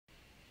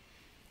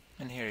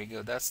And here you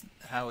go, that's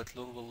how it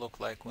will look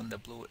like when the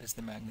blue is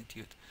the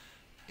magnitude.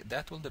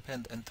 That will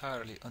depend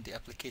entirely on the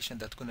application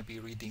that's going to be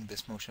reading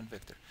this motion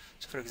vector.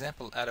 So for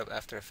example, Adobe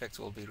After Effects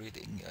will be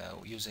reading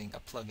using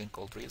a plugin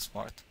called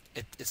RealSmart.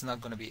 It's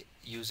not going to be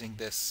using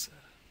this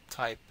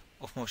type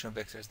of motion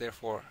vectors.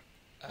 Therefore,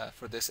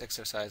 for this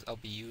exercise, I'll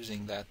be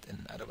using that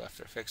in Adobe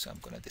After Effects, so I'm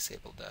going to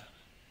disable the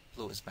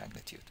blue as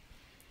magnitude.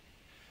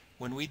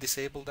 When we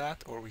disable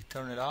that or we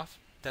turn it off,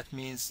 that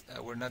means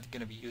we're not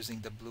going to be using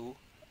the blue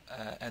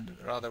and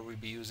rather we'll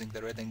be using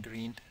the red and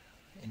green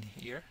in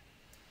here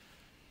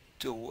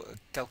to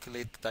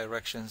calculate the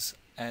directions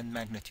and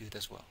magnitude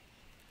as well.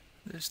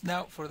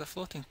 Now for the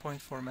floating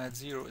point format,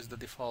 0 is the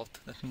default.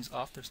 That means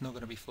off, there's not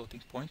going to be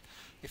floating point.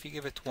 If you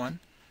give it 1,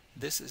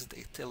 this is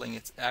telling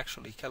it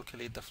actually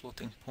calculate the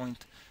floating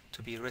point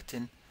to be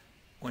written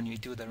when you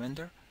do the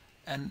render.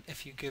 And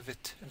if you give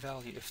it a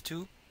value of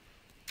 2,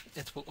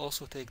 it will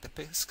also take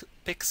the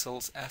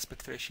pixels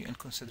aspect ratio in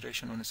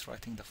consideration when it's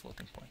writing the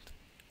floating point.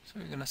 So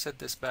we're going to set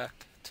this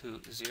back to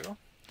 0.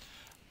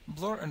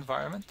 Blur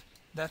environment.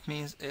 That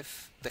means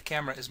if the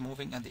camera is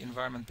moving and the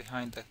environment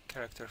behind the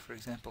character, for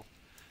example,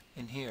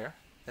 in here,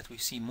 that we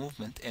see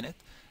movement in it,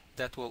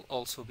 that will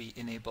also be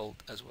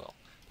enabled as well.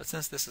 But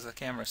since this is a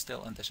camera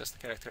still and just the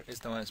character is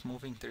the one that's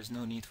moving, there's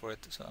no need for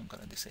it, so I'm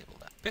going to disable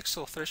that.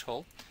 Pixel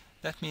threshold,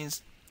 that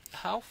means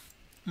how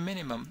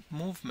minimum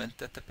movement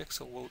that the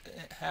pixel will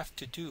have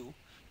to do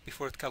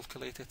before it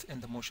calculates it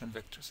in the motion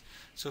vectors.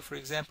 So for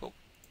example,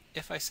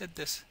 if I set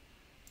this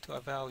to a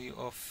value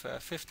of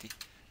 50,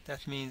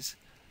 that means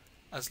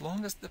as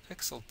long as the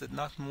pixel did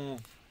not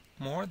move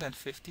more than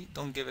 50,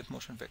 don't give it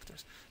motion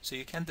vectors. So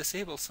you can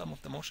disable some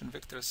of the motion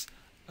vectors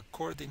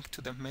according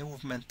to the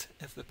movement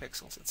of the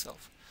pixels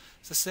itself.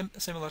 So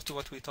similar to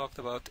what we talked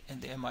about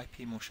in the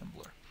MIP motion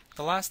blur.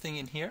 The last thing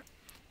in here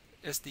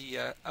is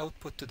the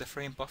output to the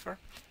frame buffer,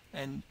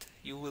 and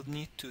you will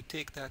need to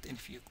take that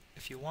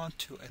if you want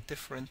to a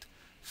different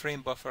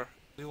frame buffer.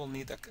 We will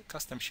need a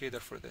custom shader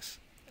for this.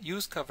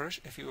 Use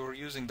coverage. If you were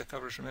using the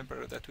coverage,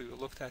 remember that we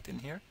looked at in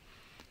here.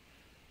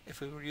 If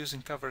we were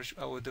using coverage,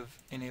 I would have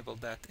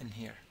enabled that in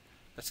here.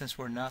 But since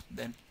we're not,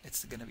 then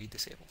it's going to be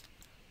disabled.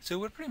 So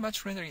we're pretty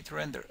much rendering to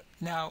render.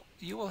 Now,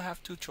 you will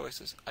have two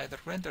choices. Either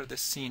render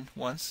this scene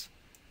once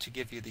to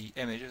give you the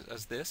images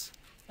as this,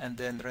 and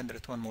then render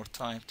it one more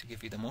time to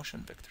give you the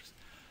motion vectors.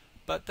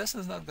 But this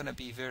is not going to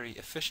be very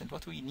efficient.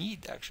 What we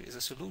need actually is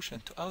a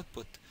solution to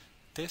output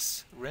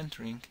this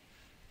rendering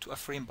to a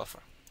frame buffer.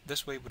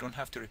 This way we don't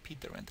have to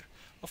repeat the render.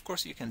 Of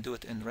course you can do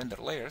it in render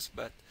layers,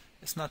 but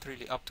it's not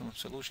really optimum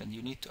solution.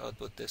 You need to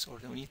output this, or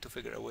we need to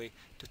figure a way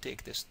to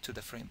take this to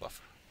the frame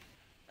buffer.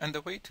 And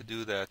the way to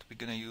do that, we're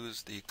going to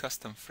use the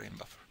custom frame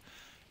buffer.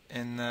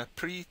 In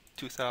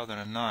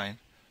pre-2009,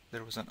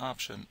 there was an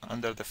option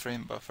under the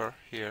frame buffer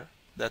here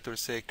that will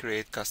say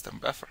create custom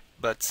buffer.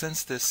 But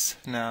since this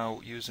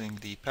now using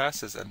the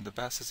passes and the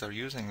passes are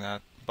using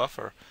that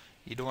buffer,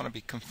 you don't want to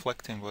be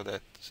conflicting with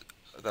it.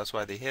 That's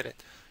why they hit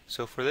it.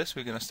 So for this,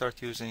 we're going to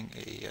start using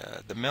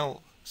the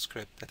mill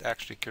script that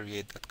actually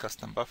create that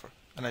custom buffer.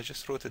 And I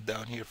just wrote it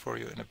down here for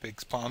you in a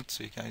big font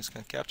so you guys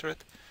can capture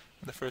it.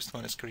 And the first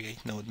one is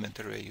create node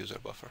mentorray user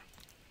buffer.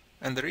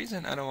 And the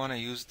reason I don't want to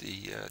use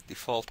the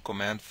default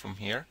command from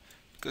here,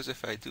 because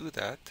if I do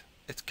that,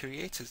 it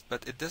creates it,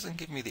 but it doesn't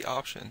give me the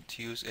option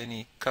to use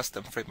any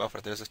custom frame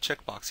buffer. There's a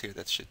checkbox here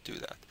that should do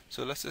that.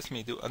 So let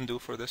me do undo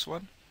for this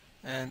one,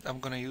 and I'm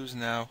going to use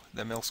now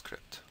the mill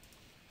script.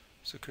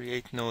 So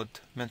create node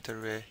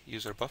mentorray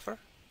user buffer.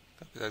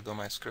 Copy that, go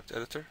my script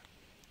editor,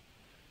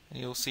 and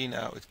you'll see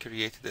now it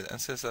created it.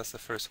 And since that's the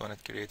first one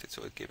it created,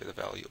 so it gave it a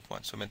value of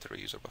 1. So mentorray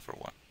user buffer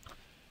 1.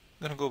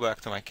 I'm going to go back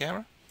to my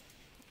camera,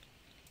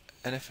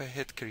 and if I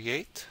hit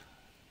create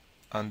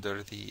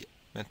under the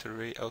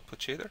mentorray output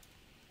shader,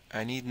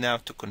 I need now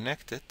to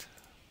connect it.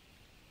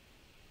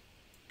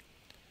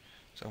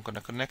 So I'm going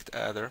to connect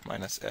adder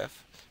 -f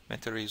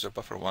mentorray user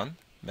buffer 1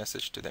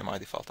 message to the my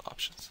default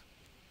options.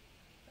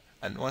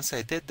 And once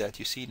I did that,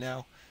 you see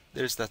now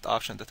there's that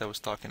option that I was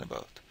talking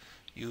about,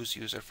 use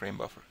user frame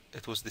buffer.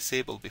 It was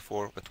disabled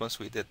before, but once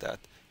we did that,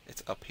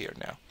 it's up here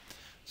now.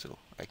 So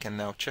I can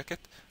now check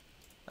it,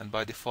 and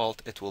by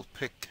default it will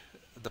pick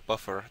the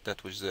buffer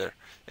that was there.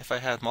 If I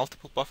had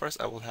multiple buffers,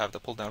 I will have the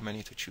pull down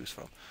menu to choose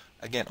from.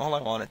 Again, all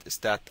I wanted is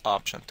that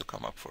option to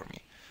come up for me.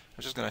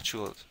 I'm just going to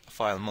choose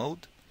file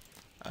mode,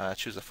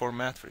 choose a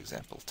format, for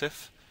example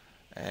TIFF,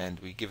 and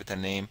we give it a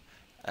name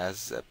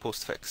as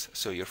postfix.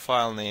 So your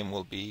file name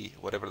will be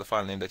whatever the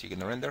file name that you're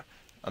going to render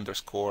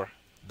underscore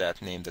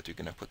that name that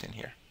you're going to put in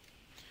here.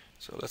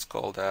 So let's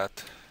call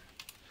that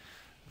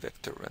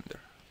vector render.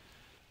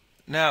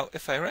 Now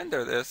if I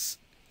render this,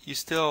 you're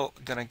still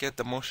gonna get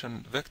the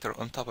motion vector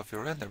on top of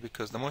your render,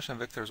 because the motion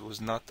vectors was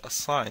not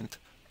assigned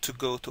to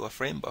go to a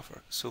frame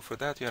buffer. So for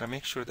that, you gotta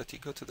make sure that you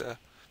go to the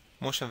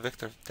motion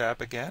vector tab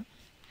again,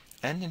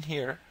 and in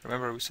here,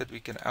 remember we said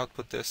we can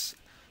output this.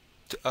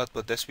 To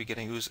output this, we're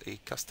gonna use a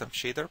custom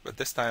shader, but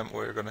this time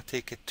we're gonna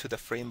take it to the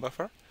frame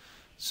buffer,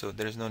 so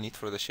there is no need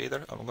for the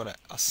shader. I'm gonna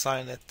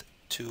assign it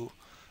to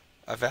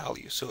a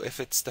value. So if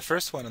it's the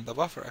first one in the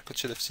buffer, I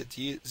should have said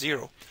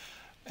 0.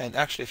 And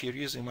actually, if you're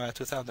using Maya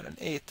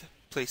 2008,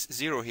 place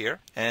 0 here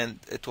and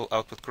it will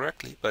output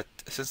correctly. But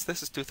since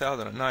this is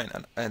 2009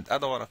 and I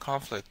don't want to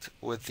conflict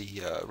with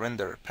the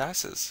render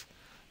passes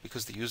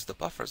because they use the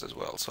buffers as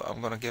well, so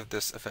I'm going to give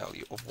this a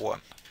value of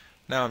 1.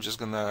 Now I'm just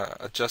going to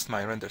adjust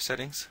my render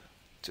settings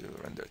to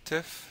render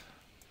TIFF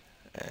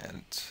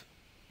and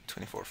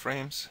 24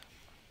 frames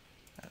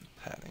and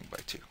padding by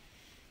 2.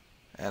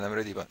 And I'm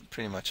ready, but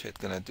pretty much it's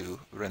going to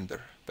do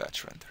render,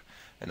 batch render.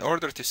 In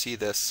order to see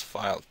this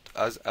file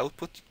as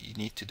output, you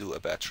need to do a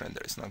batch render.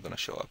 It's not going to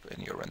show up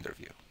in your render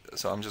view.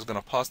 So I'm just going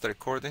to pause the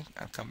recording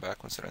and come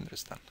back once the render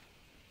is done.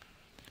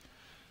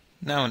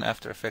 Now in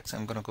After Effects,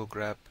 I'm going to go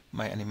grab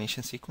my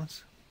animation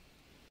sequence.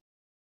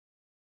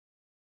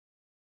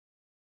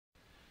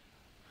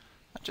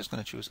 I'm just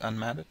going to choose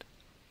Unmatted.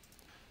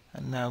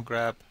 And now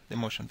grab the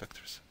motion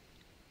vectors.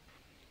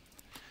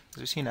 As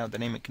you see now, the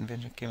naming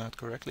convention came out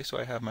correctly, so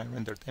I have my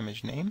rendered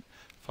image name,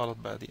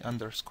 followed by the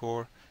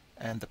underscore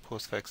and the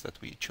postfix that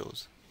we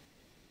chose.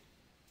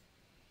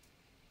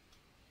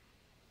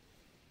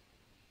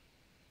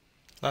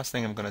 Last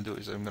thing I'm going to do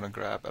is I'm going to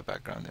grab a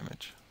background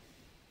image.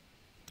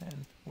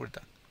 And we're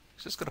done.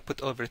 Just going to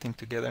put everything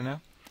together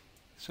now.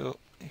 So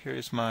here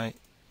is my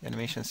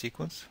animation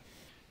sequence.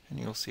 And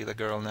you'll see the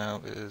girl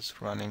now is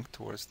running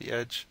towards the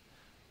edge.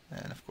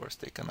 And of course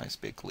take a nice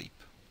big leap.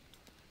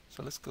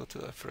 So let's go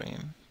to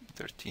frame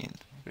 13,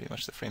 pretty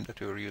much the frame that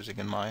we were using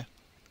in Maya.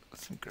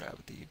 Let's grab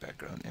the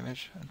background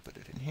image and put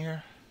it in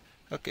here.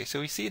 Okay, so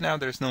we see now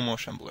there's no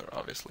motion blur,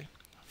 obviously.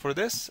 For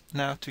this,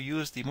 now to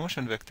use the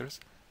motion vectors,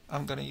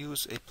 I'm going to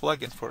use a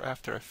plugin for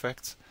After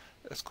Effects.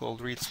 It's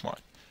called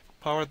RealSmart,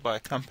 powered by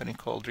a company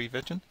called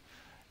Revision.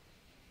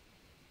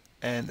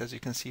 And as you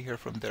can see here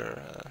from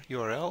their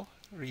URL,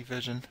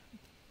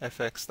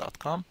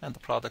 revisionfx.com, and the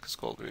product is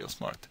called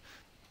RealSmart.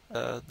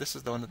 This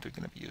is the one that we're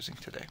going to be using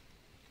today.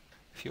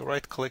 If you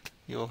right click,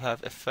 you'll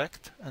have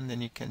Effect, and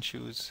then you can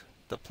choose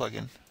the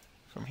plugin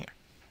from here.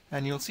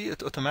 And you'll see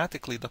it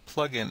automatically, the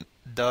plugin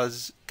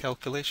does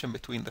calculation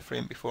between the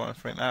frame before and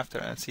frame after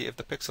and see if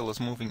the pixel is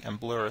moving and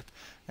blur it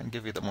and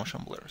give you the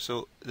motion blur.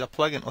 So the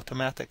plugin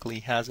automatically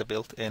has a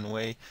built-in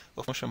way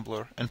of motion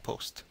blur in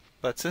post.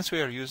 But since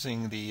we are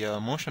using the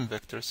motion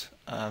vectors,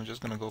 I'm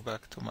just going to go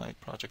back to my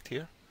project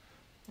here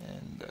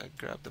and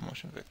grab the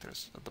motion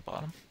vectors at the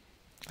bottom.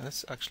 And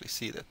let's actually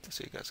see that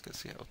so you guys can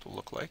see how it will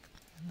look like.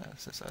 And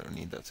since I don't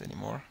need that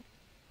anymore,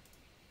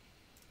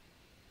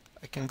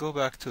 I can go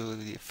back to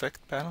the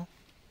effect panel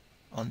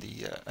on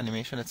the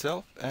animation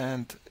itself,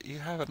 and you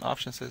have an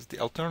option that says the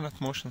alternate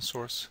motion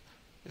source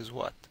is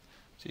what.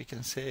 So you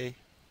can say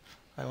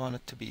I want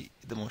it to be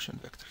the motion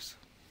vectors,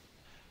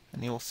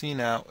 and you will see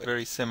now a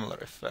very similar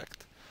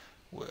effect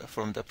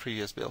from the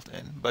previous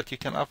built-in. But you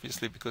can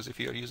obviously, because if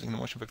you are using the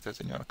motion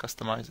vectors and you want to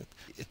customize it,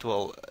 it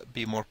will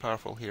be more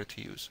powerful here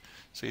to use.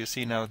 So you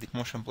see now the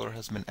motion blur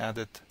has been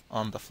added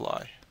on the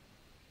fly.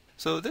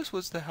 So this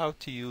was the how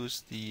to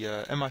use the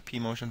MIP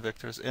motion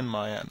vectors in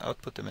Maya and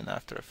output them in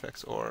After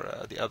Effects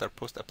or the other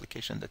post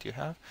application that you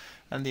have,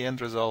 and the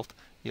end result,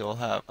 you'll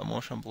have a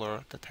motion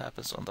blur that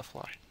happens on the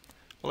fly.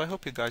 Well, I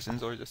hope you guys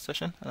enjoyed this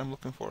session, and I'm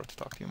looking forward to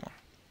talk to you more.